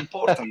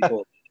 important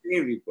goal,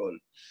 every goal.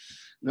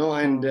 No,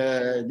 and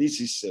this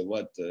is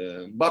what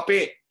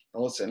Mbappe,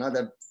 also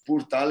another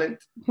poor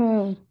talent.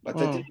 But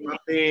I think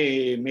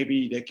Mbappe,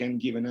 maybe they can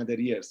give another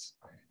years.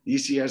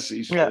 This year's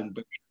is from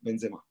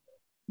Benzema.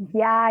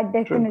 Yeah,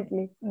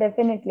 definitely.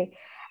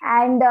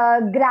 And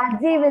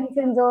grazie,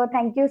 Vincenzo.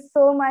 Thank you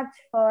so much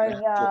for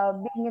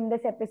being in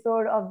this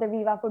episode of the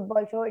Viva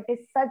Football Show. It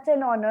is such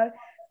an honor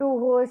to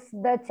host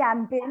the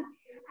champion.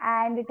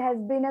 And it has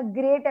been a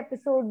great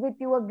episode with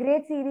you, a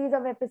great series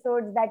of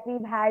episodes that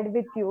we've had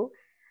with you.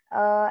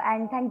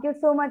 And thank you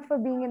so much for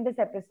being in this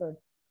episode.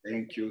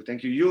 Thank you.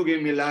 You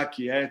gave me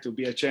lucky to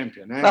be a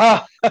champion.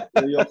 Thank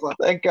you.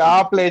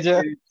 Our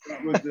pleasure.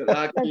 Good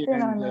lucky,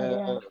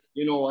 and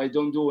you know, I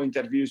don't do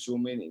interviews so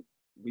many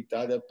with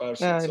other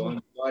persons, so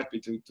I'm happy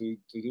to do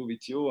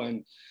with you,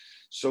 and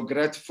so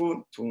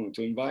grateful to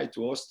invite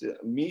to host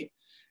me.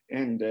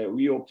 And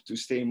we hope to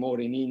stay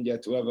more in India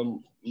to have a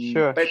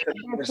better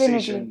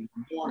conversation,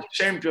 more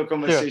champion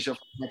conversation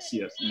for next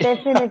year.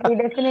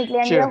 Definitely.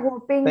 And we are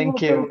hoping to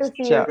see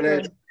you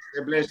soon.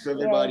 Stay blessed,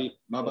 everybody.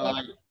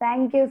 Bye-bye.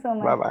 Thank you so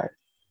much.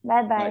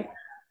 Bye-bye.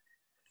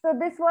 So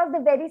this was the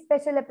very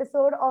special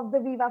episode of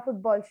the Viva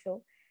Football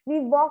Show. We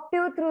walked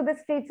you through the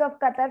streets of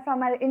Qatar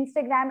from our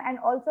Instagram and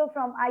also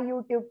from our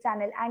YouTube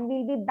channel, and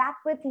we'll be back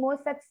with more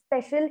such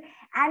special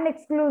and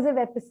exclusive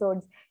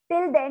episodes.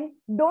 Till then,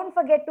 don't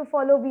forget to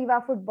follow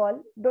Viva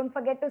Football. Don't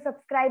forget to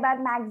subscribe our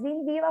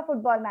magazine, Viva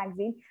Football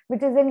Magazine,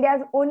 which is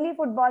India's only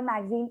football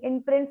magazine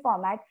in print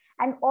format.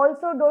 And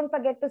also don't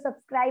forget to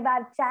subscribe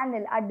our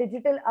channel, our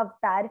digital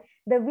avatar,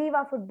 the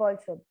Viva Football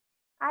Show.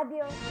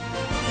 Adios.